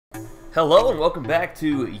Hello and welcome back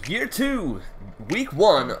to Year 2, Week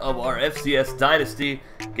 1 of our FCS Dynasty.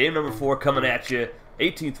 Game number 4 coming at you.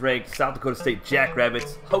 18th ranked South Dakota State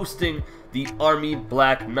Jackrabbits hosting the Army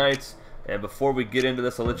Black Knights. And before we get into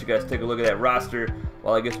this, I'll let you guys take a look at that roster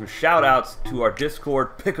while I get some shout outs to our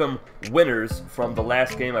Discord Pick'em winners from the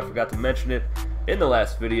last game. I forgot to mention it in the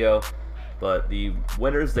last video. But the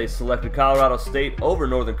winners, they selected Colorado State over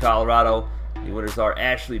Northern Colorado. The winners are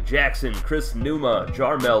Ashley Jackson, Chris Numa,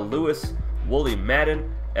 Jarmel Lewis, Wooly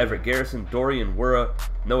Madden, Everett Garrison, Dorian Wurra,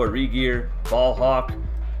 Noah Regier, Ball Hawk,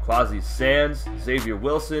 Quasi Sands, Xavier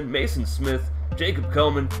Wilson, Mason Smith, Jacob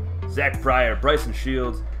Coleman, Zach Pryor, Bryson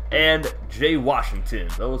Shields, and Jay Washington.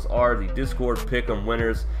 Those are the Discord Pick'em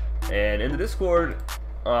winners. And in the Discord,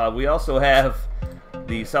 we also have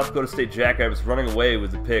the South Dakota State Jackrabbits running away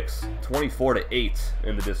with the picks 24-8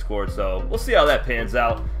 in the Discord. So we'll see how that pans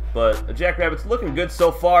out. But the Jackrabbits looking good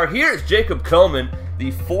so far. Here's Jacob Coleman,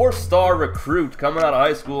 the 4-star recruit coming out of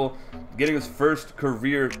high school, getting his first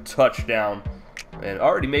career touchdown and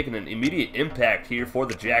already making an immediate impact here for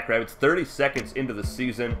the Jackrabbits. 30 seconds into the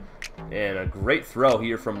season, and a great throw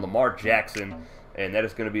here from Lamar Jackson, and that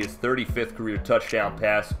is going to be his 35th career touchdown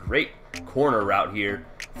pass. Great corner route here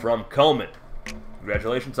from Coleman.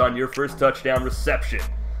 Congratulations on your first touchdown reception.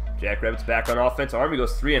 Jackrabbits back on offense. Army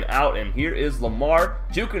goes 3 and out, and here is Lamar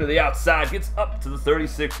juking to the outside, gets up to the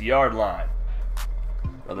 36-yard line.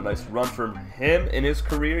 Another nice run from him in his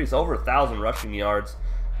career. He's over 1,000 rushing yards.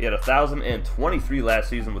 He had 1,023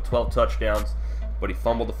 last season with 12 touchdowns, but he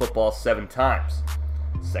fumbled the football 7 times.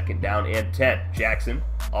 Second down and 10. Jackson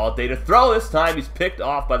all day to throw. This time he's picked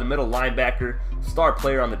off by the middle linebacker, star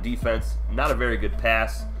player on the defense. Not a very good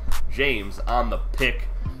pass. James on the pick.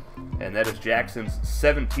 And that is Jackson's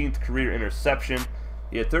 17th career interception.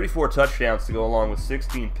 He had 34 touchdowns to go along with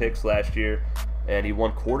 16 picks last year, and he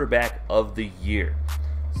won quarterback of the year.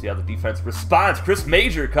 See how the defense responds. Chris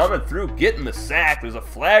Major coming through, getting the sack. There's a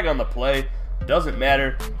flag on the play. Doesn't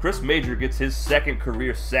matter. Chris Major gets his second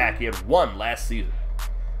career sack. He had 1 last season.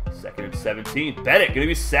 Second and 17. Bennett going to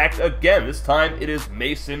be sacked again. This time it is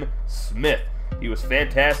Mason Smith. He was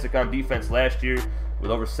fantastic on defense last year, with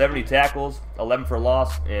over 70 tackles, 11 for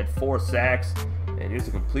loss, and 4 sacks. And here's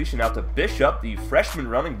a completion out to Bishop, the freshman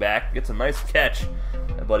running back. Gets a nice catch,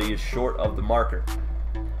 but he is short of the marker.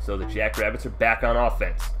 So the Jackrabbits are back on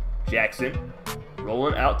offense. Jackson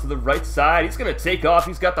rolling out to the right side. He's going to take off.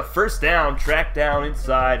 He's got the first down, tracked down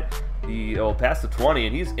inside past the 20,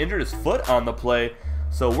 and he's injured his foot on the play.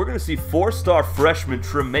 So we're going to see 4-star freshman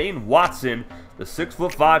Tremaine Watson, the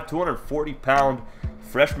 6'5", 240-pound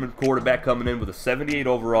freshman quarterback, coming in with a 78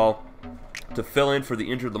 overall to fill in for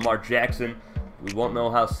the injured Lamar Jackson. We won't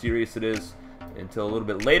know how serious it is until a little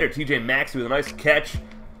bit later. TJ Maxey with a nice catch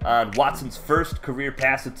on Watson's first career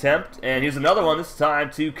pass attempt. And here's another one, this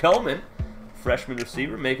time to Coleman, freshman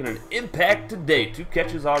receiver, making an impact today. 2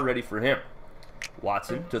 catches already for him.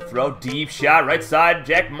 Watson to throw, deep shot, right side.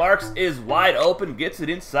 Jack Marks is wide open, gets it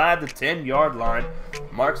inside the 10-yard line.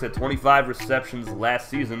 Marks had 25 receptions last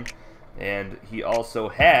season, and he also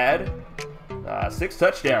had 6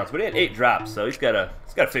 touchdowns, but he had 8 drops, so he's got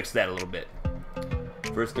to fix that a little bit.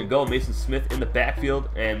 First and goal, Mason Smith in the backfield,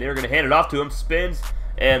 and they're going to hand it off to him. Spins,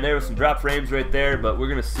 and there were some drop frames right there, but we're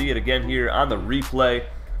going to see it again here on the replay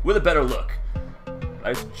with a better look.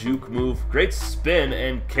 Nice juke move, great spin,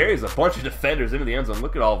 and carries a bunch of defenders into the end zone.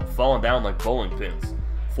 Look at all of them falling down like bowling pins.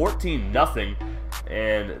 14-0.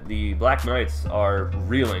 And the Black Knights are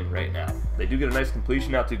reeling right now. They do get a nice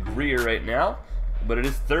completion out to Greer right now, but it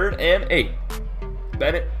is 3rd and 8.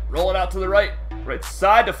 Bennett rolling out to the right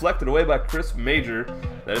side, deflected away by Chris Major.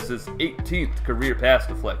 That is his 18th career pass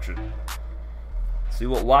deflection. See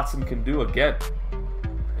what Watson can do again.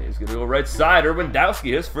 He's going to go right side. Erwin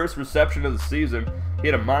Dowski, his first reception of the season. He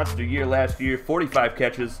had a monster year last year, 45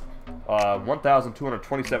 catches,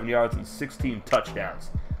 1,227 yards, and 16 touchdowns.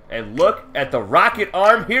 And look at the rocket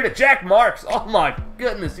arm here to Jack Marks. Oh my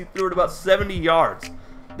goodness, he threw it about 70 yards.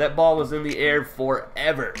 That ball was in the air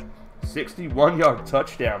forever. 61-yard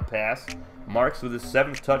touchdown pass. Marks with his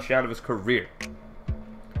 7th touchdown of his career.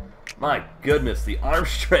 My goodness, the arm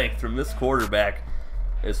strength from this quarterback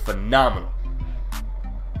is phenomenal.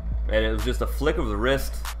 And it was just a flick of the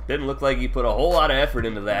wrist. Didn't look like he put a whole lot of effort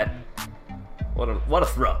into that. What a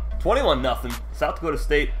throw. 21-0. South Dakota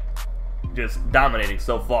State just dominating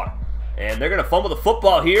so far. And they're going to fumble the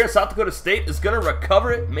football here. South Dakota State is going to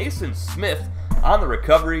recover it. Mason Smith on the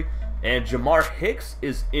recovery. And Jamar Hicks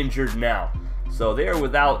is injured now. So they are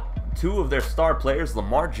without 2 of their star players,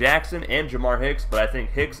 Lamar Jackson and Jamar Hicks. But I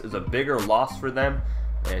think Hicks is a bigger loss for them.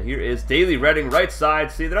 And here is Daly Redding right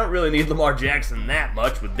side. See, they don't really need Lamar Jackson that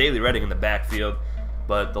much with Daly Redding in the backfield.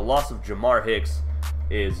 but the loss of Jamar Hicks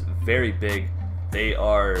is very big. They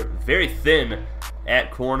are very thin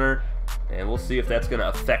at corner, and we'll see if that's going to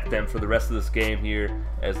affect them for the rest of this game here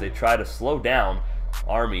as they try to slow down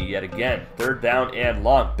Army yet again. 3rd down and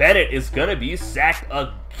long. Bennett is going to be sacked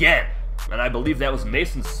again, and I believe that was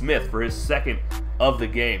Mason Smith for his 2nd of the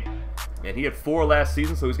game. And he had 4 last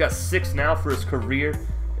season, so he's got 6 now for his career,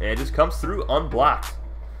 and it just comes through unblocked.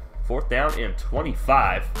 4th down and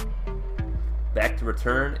 25. Back to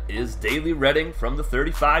return is Daley Redding from the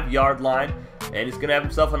 35-yard line, and he's going to have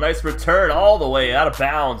himself a nice return all the way out of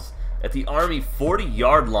bounds at the Army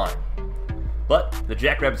 40-yard line. But the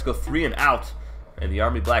Jackrabbits go 3 and out, and the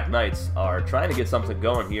Army Black Knights are trying to get something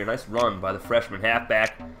going here. Nice run by the freshman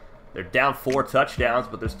halfback. They're down 4 touchdowns,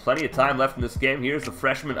 but there's plenty of time left in this game. Here's the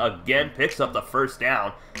freshman again, picks up the 1st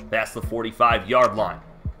down past the 45-yard line.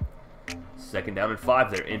 2nd down and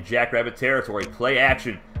 5 there in Jackrabbit territory. Play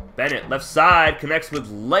action. Bennett, left side, connects with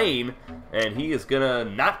Lane, and he is going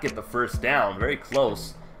to not get the 1st down. Very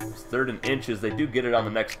close. It's 3rd and inches. They do get it on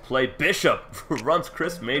the next play. Bishop runs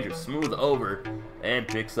Chris Major smooth over and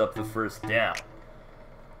picks up the 1st down.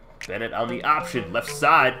 Bennett on the option. Left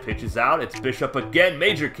side, pitches out. It's Bishop again.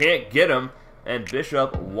 Major can't get him, and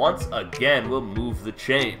Bishop once again will move the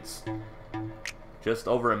chains. Just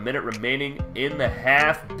over a minute remaining in the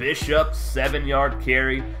half. Bishop, 7-yard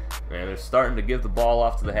carry. And they're starting to give the ball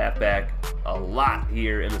off to the halfback a lot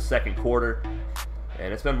here in the 2nd quarter.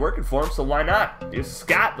 And it's been working for him, so why not? Here's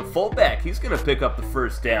Scott, the fullback. He's going to pick up the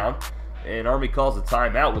 1st down. And Army calls a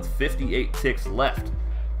timeout with 58 ticks left.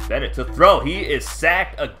 Bennett to throw. He is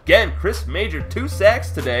sacked again. Chris Major, 2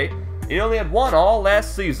 sacks today. He only had 1 all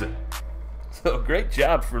last season. So great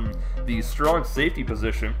job from the strong safety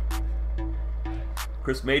position.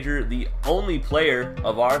 Chris Major, the only player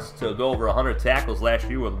of ours to go over 100 tackles last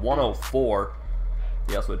year with 104.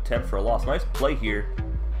 He also had 10 for a loss. Nice play here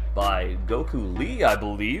by Goku Lee, I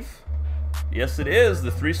believe. Yes, it is. The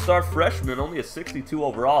 3-star freshman, only a 62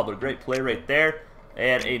 overall, but a great play right there.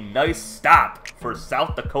 And a nice stop for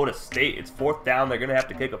South Dakota State. It's 4th down. They're going to have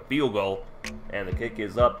to kick a field goal. And the kick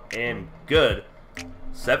is up and good.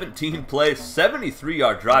 17 plays,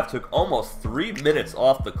 73-yard drive, took almost 3 minutes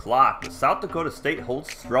off the clock. But South Dakota State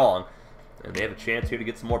holds strong, and they have a chance here to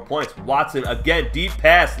get some more points. Watson again, deep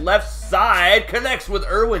pass, left side, connects with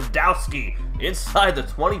Erwin Dowski inside the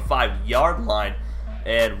 25-yard line.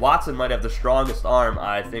 And Watson might have the strongest arm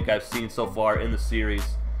I think I've seen so far in the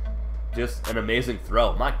series. Just an amazing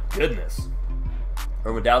throw, my goodness.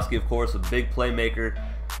 Erwin Dowski, of course, a big playmaker,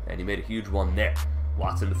 and he made a huge one there.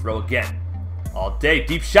 Watson to throw again. All day,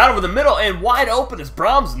 deep shot over the middle, and wide open is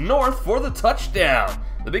Brahms North for the touchdown.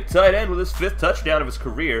 The big tight end with his 5th touchdown of his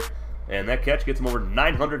career, and that catch gets him over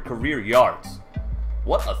 900 career yards.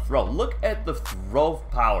 What a throw. Look at the throw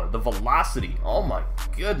power, the velocity. Oh my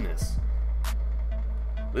goodness.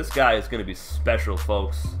 This guy is going to be special,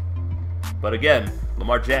 folks. But again,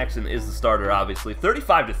 Lamar Jackson is the starter, obviously.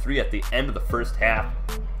 35-3 at the end of the 1st half.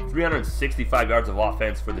 365 yards of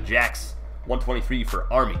offense for the Jacks. 123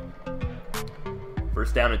 for Army.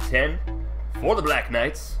 1st down and 10 for the Black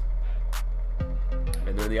Knights.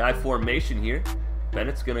 And they're in the I formation here.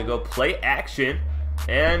 Bennett's going to go play action.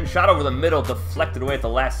 And shot over the middle, deflected away at the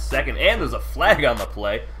last second. And there's a flag on the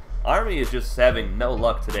play. Army is just having no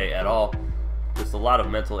luck today at all. Just a lot of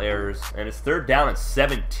mental errors. And it's 3rd down and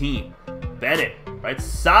 17. Bennett, right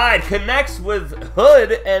side, connects with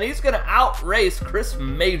Hood. And he's going to outrace Chris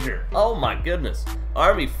Major. Oh my goodness.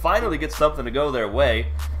 Army finally gets something to go their way.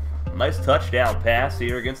 Nice touchdown pass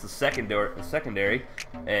here against the secondary.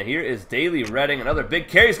 And here is Daley Redding. Another big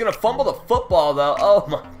carry. He's going to fumble the football, though. Oh,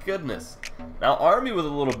 my goodness. Now, Army with a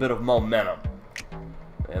little bit of momentum.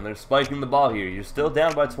 And they're spiking the ball here. You're still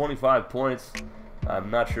down by 25 points. I'm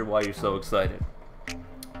not sure why you're so excited.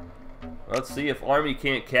 Let's see if Army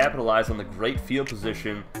can't capitalize on the great field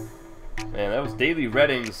position. And that was Daley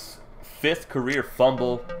Redding's 5th career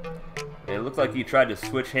fumble. And it looked like he tried to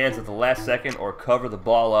switch hands at the last second or cover the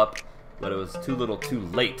ball up, but it was too little too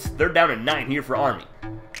late. 3rd down and 9 here for Army.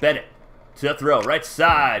 Bennett to throw, right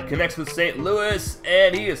side, connects with St. Louis,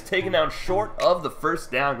 and he is taken down short of the 1st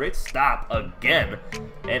down. Great stop again.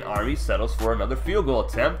 And Army settles for another field goal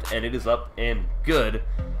attempt, and it is up and good.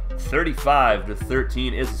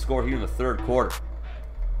 35-13 is the score here in the 3rd quarter.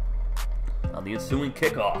 On the ensuing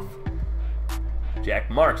kickoff, Jack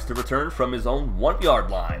Marks to return from his own 1-yard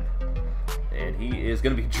line. And he is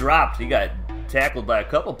going to be dropped. He got tackled by a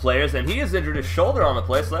couple players, and he has injured his shoulder on the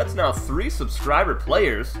play, so that's now 3 subscriber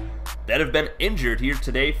players that have been injured here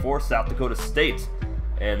today for South Dakota State.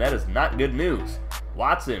 And that is not good news.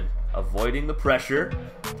 Watson avoiding the pressure.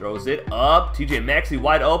 Throws it up. TJ Maxey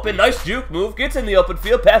wide open. Nice juke move. Gets in the open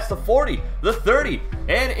field past the 40, the 30,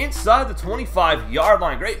 and inside the 25-yard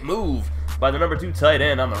line. Great move by the number 2 tight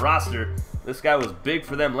end on the roster. This guy was big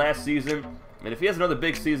for them last season, and if he has another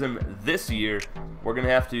big season this year, we're going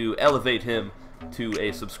to have to elevate him to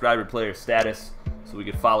a subscriber player status so we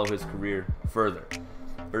can follow his career further.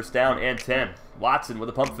 First down and 10. Watson with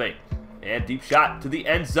a pump fake. And deep shot to the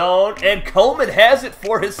end zone. And Coleman has it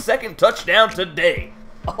for his second touchdown today.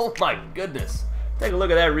 Oh my goodness. Take a look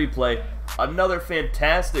at that replay. Another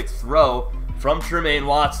fantastic throw from Tremaine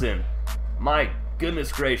Watson. My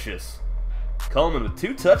goodness gracious. Coleman with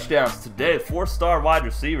 2 touchdowns today. 4-star wide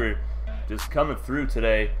receiver just coming through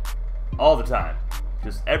today all the time.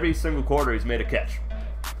 Just every single quarter he's made a catch.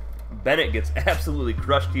 Bennett gets absolutely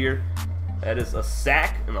crushed here. That is a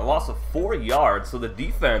sack and a loss of 4 yards. So the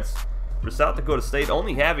defense for South Dakota State,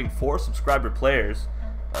 only having 4 subscriber players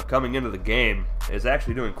coming into the game, is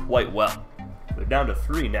actually doing quite well. They're down to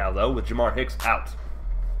 3 now, though, with Jamar Hicks out.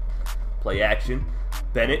 Play action.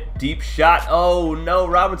 Bennett, deep shot. Oh, no,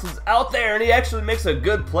 Robinson's out there, and he actually makes a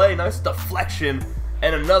good play. Nice deflection,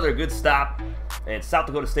 and another good stop. And South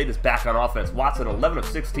Dakota State is back on offense. Watson, 11 of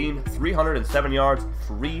 16, 307 yards,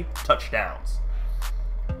 3 touchdowns.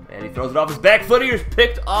 And he throws it off his back foot. He's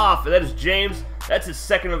picked off. And that is James. That's his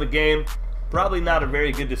second of the game. Probably not a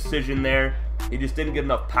very good decision there. He just didn't get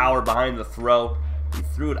enough power behind the throw. He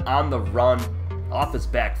threw it on the run, off his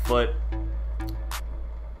back foot.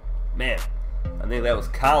 Man, I think that was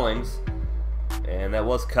Collins. And that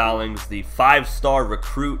was Collins, the 5-star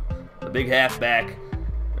recruit, the big halfback.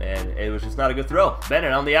 And it was just not a good throw.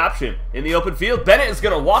 Bennett on the option in the open field. Bennett is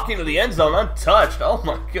going to walk into the end zone untouched. Oh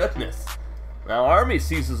my goodness. Now Army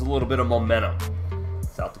seizes a little bit of momentum.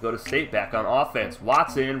 South Dakota State back on offense.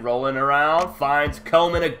 Watson rolling around, finds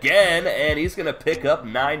Coleman again, and he's going to pick up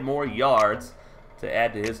 9 more yards to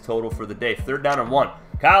add to his total for the day. 3rd down and 1.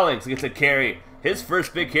 Collins gets a carry. His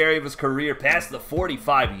first big carry of his career past the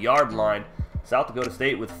 45-yard line. South Dakota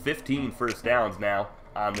State with 15 first downs now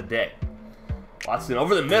on the day. Watson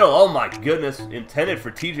over the middle. Oh my goodness. Intended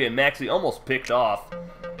for TJ Maxey. Almost picked off.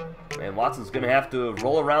 And Watson's going to have to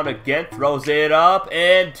roll around again. Throws it up.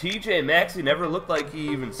 And TJ Maxey never looked like he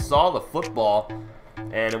even saw the football.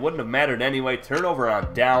 And it wouldn't have mattered anyway. Turnover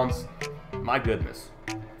on downs. My goodness.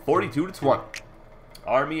 42-20.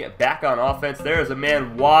 Army back on offense. There is a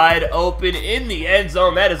man wide open in the end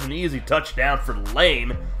zone. That is an easy touchdown for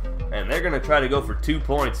Lane. And they're going to try to go for 2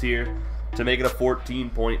 points here to make it a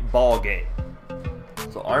 14-point ball game.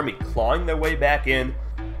 So Army clawing their way back in,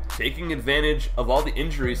 taking advantage of all the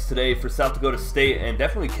injuries today for South Dakota State and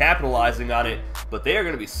definitely capitalizing on it. But they are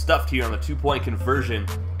going to be stuffed here on the 2-point conversion,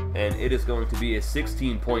 and it is going to be a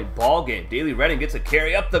 16-point ball game. Daley Redding gets a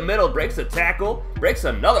carry up the middle, breaks a tackle, breaks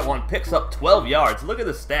another one, picks up 12 yards. Look at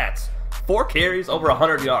the stats. 4 carries, over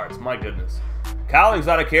 100 yards. My goodness. Collins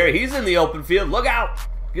on a carry. He's in the open field. Look out.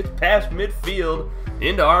 Gets past midfield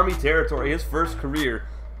into Army territory. His first career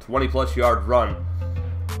 20-plus yard run.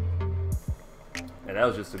 And that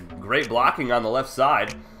was just a great blocking on the left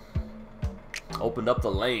side. Opened up the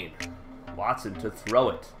lane. Watson to throw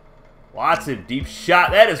it. Watson, deep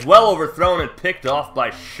shot. That is well overthrown and picked off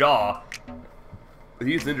by Shaw.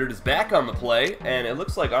 He's injured his back on the play, and it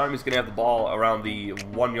looks like Army's going to have the ball around the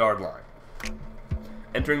 1-yard line.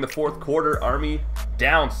 Entering the 4th quarter, Army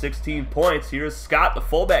down 16 points. Here's Scott, the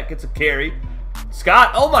fullback, gets a carry.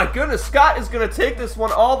 Scott, oh my goodness, Scott is going to take this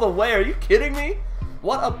one all the way. Are you kidding me?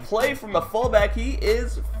 What a play from the fullback. He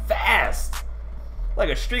is fast. Like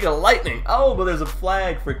a streak of lightning. Oh, but there's a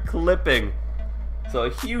flag for clipping. So a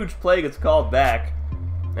huge play gets called back.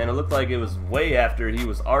 And it looked like it was way after he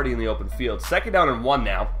was already in the open field. 2nd down and 1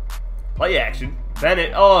 now. Play action.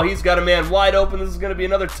 Bennett, oh, he's got a man wide open. This is going to be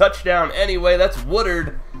another touchdown anyway. That's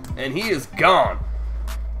Woodard, and he is gone.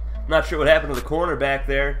 Not sure what happened to the corner back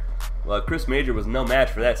there. Well, Chris Major was no match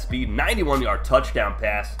for that speed. 91-yard touchdown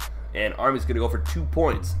pass. And Army's going to go for 2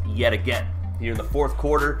 points yet again. Here in the 4th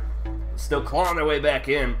quarter, still clawing their way back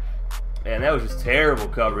in. And that was just terrible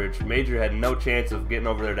coverage. Major had no chance of getting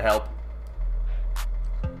over there to help.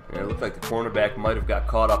 And it looked like the cornerback might have got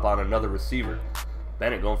caught up on another receiver.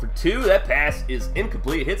 Bennett going for 2. That pass is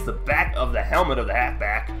incomplete. It hits the back of the helmet of the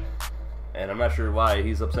halfback. And I'm not sure why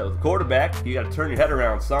he's upset with the quarterback. You got to turn your head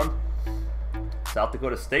around, son. South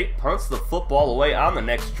Dakota State punts the football away on the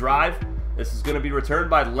next drive. This is going to be returned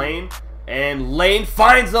by Lane. And Lane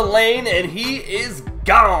finds the lane, and he is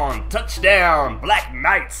gone. Touchdown, Black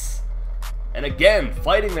Knights. And again,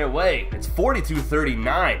 fighting their way. It's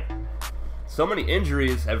 42-39. So many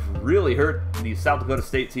injuries have really hurt the South Dakota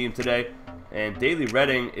State team today. And Daly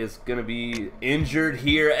Redding is going to be injured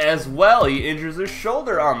here as well. He injures his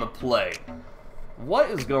shoulder on the play.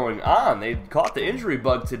 What is going on? They caught the injury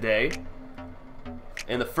bug today.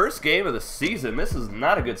 In the first game of the season, this is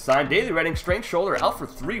not a good sign. Daly Redding, strained shoulder, out for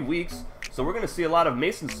 3 weeks. So we're going to see a lot of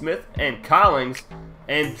Mason Smith and Collins.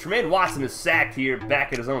 And Tremaine Watson is sacked here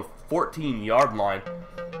back at his own 14-yard line.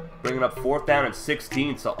 Bringing up 4th down and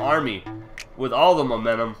 16. So Army, with all the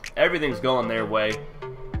momentum, everything's going their way.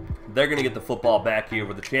 They're going to get the football back here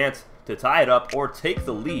with a chance to tie it up or take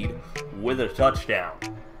the lead with a touchdown.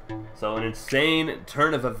 So an insane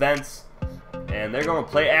turn of events. And they're going to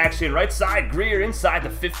play action. Right side, Greer inside the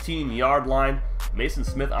 15-yard line. Mason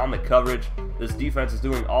Smith on the coverage. This defense is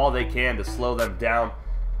doing all they can to slow them down.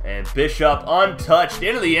 And Bishop untouched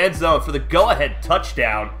into the end zone for the go-ahead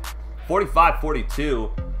touchdown. 45-42.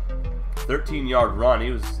 13-yard run.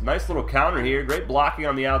 He was nice little counter here. Great blocking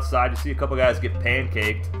on the outside. You see a couple guys get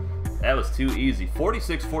pancaked. That was too easy.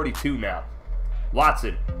 46-42 now.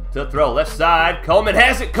 Watson to throw. Left side. Coleman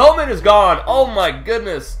has it. Coleman is gone. Oh my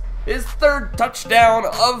goodness. His 3rd touchdown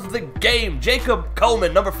of the game. Jacob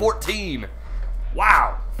Coleman, number 14.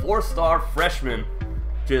 Wow. 4-star freshman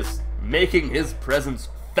just making his presence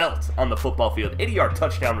felt on the football field. 80-yard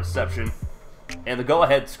touchdown reception. And the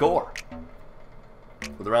go-ahead score.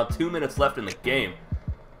 With around 2 minutes left in the game.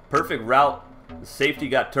 Perfect route. The safety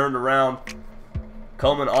got turned around.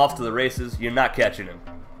 Coleman off to the races. You're not catching him.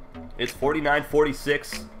 It's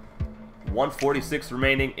 49-46. 1:46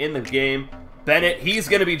 remaining in the game. Bennett, he's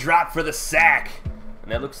going to be dropped for the sack.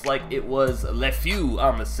 And that looks like it was LeFew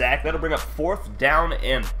on the sack. That'll bring up 4th down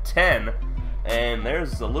and 10. And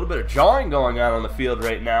there's a little bit of jawing going on the field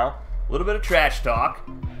right now. A little bit of trash talk.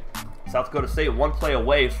 South Dakota State 1 play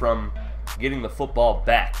away from getting the football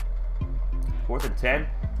back. 4th and 10.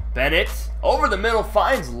 Bennett over the middle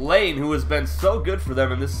finds Lane, who has been so good for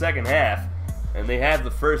them in this second half. And they have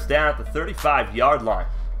the 1st down at the 35-yard line.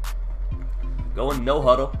 Going no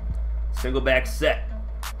huddle. Single back set.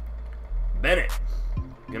 Bennett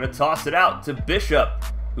gonna toss it out to Bishop,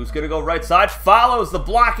 who's gonna go right side. Follows the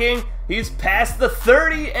blocking. He's past the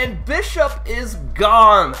 30, and Bishop is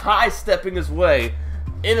gone. High stepping his way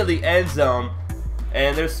into the end zone.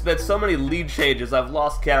 And there's been so many lead changes, I've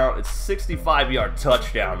lost count. It's 65-yard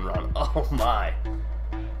touchdown run. Oh my.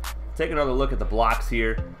 Take another look at the blocks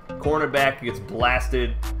here. Cornerback gets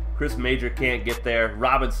blasted. Chris Major can't get there.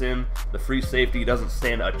 Robinson, the free safety, doesn't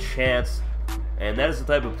stand a chance. And that is the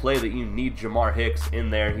type of play that you need Jamar Hicks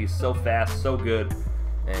in there. He's so fast, so good.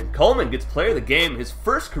 And Coleman gets player of the game, his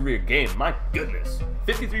first career game. My goodness.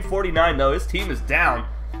 53-49 though. His team is down.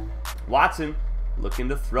 Watson looking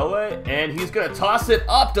to throw it, and he's going to toss it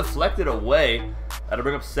up, deflected away. That'll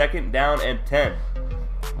bring up 2nd down and 10.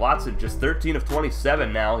 Watson just 13 of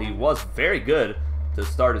 27 now. He was very good to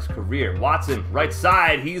start his career. Watson, right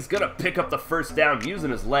side. He's going to pick up the 1st down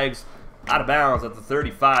using his legs. Out of bounds at the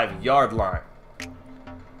 35-yard line.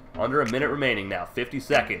 Under a minute remaining now. 50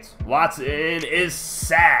 seconds. Watson is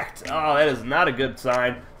sacked. Oh, that is not a good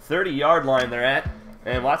sign. 30-yard line they're at.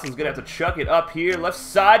 And Watson's going to have to chuck it up here. Left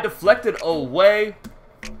side deflected away.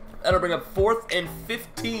 That'll bring up 4th and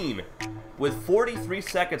 15. With 43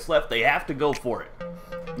 seconds left, they have to go for it.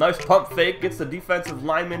 Nice pump fake. Gets the defensive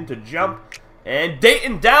lineman to jump. And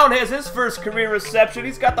Dayton Down has his first career reception.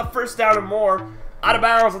 He's got the 1st down and more. Out of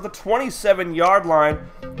bounds at the 27-yard line.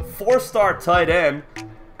 4-star tight end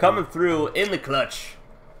coming through in the clutch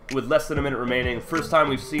with less than a minute remaining. First time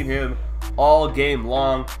we've seen him all game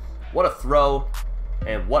long. What a throw.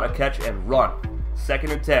 And what a catch and run.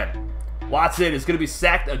 2nd and 10. Watson is going to be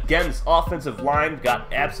sacked again. This offensive line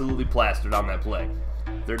got absolutely plastered on that play.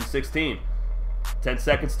 3rd and 16. 10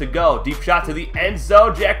 seconds to go. Deep shot to the end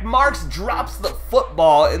zone. Jack Marks drops the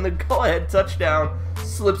football, and the go-ahead touchdown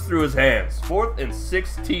slips through his hands. 4th and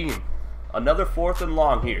 16. Another 4th and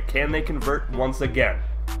long here. Can they convert once again?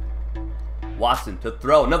 Watson to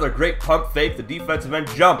throw. Another great pump fake. The defensive end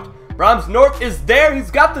jumped. Brahms North is there. He's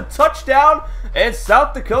got the touchdown. And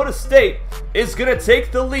South Dakota State is going to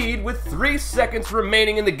take the lead with 3 seconds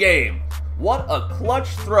remaining in the game. What a clutch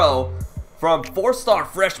throw from 4-star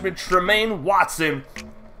freshman Tremaine Watson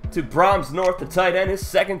to Brahms North, the tight end. His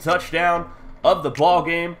 2nd touchdown of the ball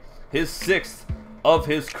game. His 6th of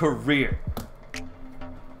his career.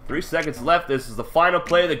 3 seconds left. This is the final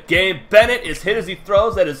play of the game. Bennett is hit as he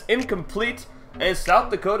throws. That is incomplete. And South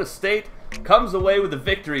Dakota State comes away with the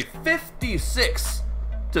victory,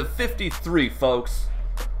 56-53, folks.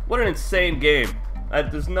 What an insane game.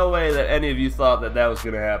 There's no way that any of you thought that that was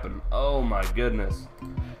going to happen. Oh my goodness.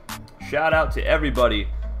 Shout out to everybody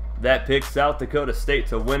that picked South Dakota State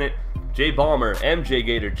to win it. Jay Balmer, MJ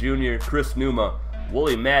Gator Jr., Chris Numa,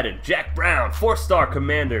 Wooly Madden, Jack Brown, 4-star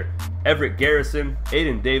commander, Everett Garrison,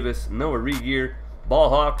 Aiden Davis, Noah Regier,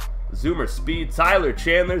 Ballhawk, Zoomer Speed, Tyler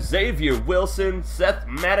Chandler, Xavier Wilson, Seth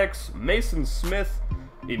Maddox, Mason Smith,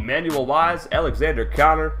 Emmanuel Wise, Alexander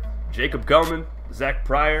Connor, Jacob Gellman, Zach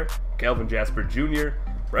Pryor, Kelvin Jasper Jr.,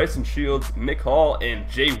 Bryson Shields, Nick Hall, and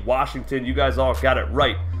Jay Washington. You guys all got it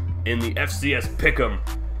right in the FCS Pick'em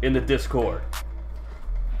in the Discord.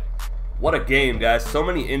 What a game, guys. So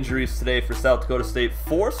many injuries today for South Dakota State.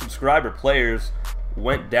 4 subscriber players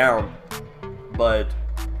went down, but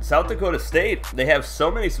South Dakota State, they have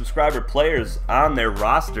so many subscriber players on their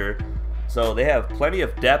roster, so they have plenty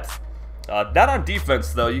of depth. Not on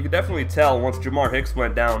defense, though. You could definitely tell once Jamar Hicks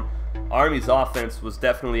went down, Army's offense was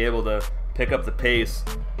definitely able to pick up the pace,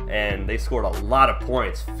 and they scored a lot of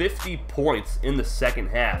points. 50 points in the second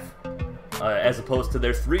half, as opposed to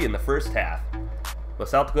their 3 in the first half. But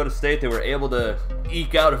South Dakota State, they were able to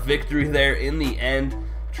eke out a victory there in the end.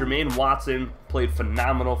 Tremaine Watson played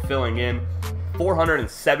phenomenal, filling in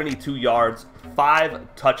 472 yards,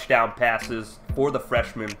 5 touchdown passes for the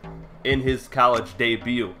freshman in his college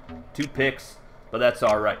debut. 2 picks, but that's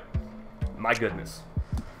all right. My goodness.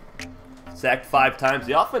 Sacked 5 times.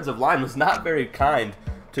 The offensive line was not very kind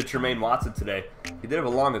to Tremaine Watson today. He did have a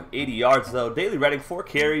long of 80 yards, though. Daly Redding, 4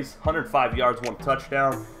 carries, 105 yards, 1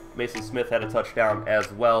 touchdown. Mason Smith had a touchdown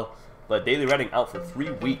as well, but Daly Redding out for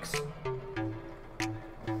 3 weeks.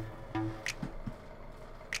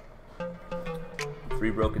 Three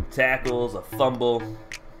broken tackles, a fumble.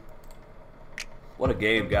 What a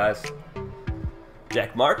game, guys.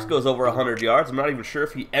 Jack Marks goes over 100 yards. I'm not even sure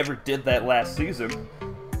if he ever did that last season.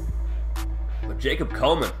 But Jacob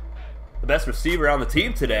Coleman, the best receiver on the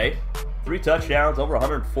team today. 3 touchdowns, over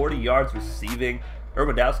 140 yards receiving.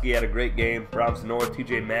 Ermodowski had a great game. Browns North,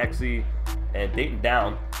 TJ Maxey, and Dayton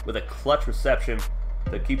Down with a clutch reception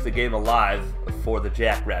that keeps the game alive for the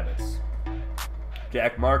Jackrabbits.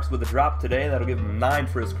 Jack Marks with a drop today. That'll give him 9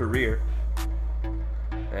 for his career.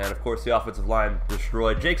 And, of course, the offensive line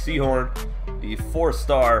destroyed. Jake Seahorn, the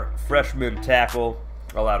 4-star freshman tackle,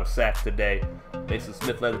 allowed a sack today. Mason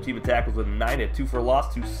Smith led the team in tackles with 9, had 2 for a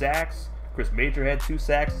loss, 2 sacks. Chris Major had 2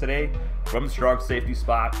 sacks today from the strong safety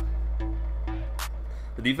spot.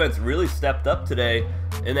 The defense really stepped up today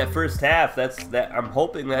in that first half. I'm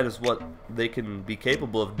hoping that is what they can be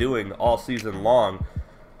capable of doing all season long.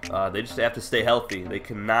 They just have to stay healthy. They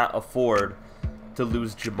cannot afford to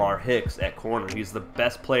lose Jamar Hicks at corner. He's the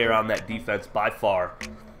best player on that defense by far,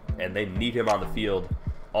 and they need him on the field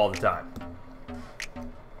all the time.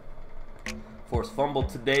 Forced fumble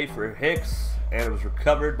today for Hicks, and it was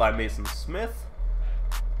recovered by Mason Smith.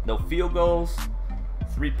 No field goals,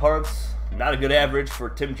 3 punts. Not a good average for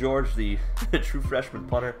Tim George, the true freshman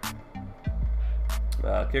punter.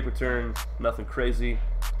 Kick return, nothing crazy,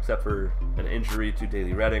 except for an injury to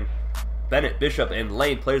Daly Redding. Bennett, Bishop, and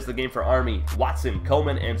Lane, players of the game for Army. Watson,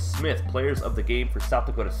 Coleman, and Smith, players of the game for South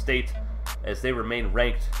Dakota State, as they remain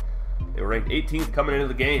ranked. They were ranked 18th coming into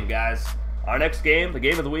the game, guys. Our next game, the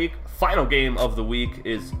game of the week, final game of the week,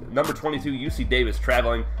 is number 22, UC Davis,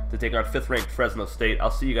 traveling to take on 5th-ranked Fresno State. I'll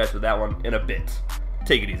see you guys with that one in a bit.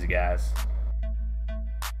 Take it easy, guys.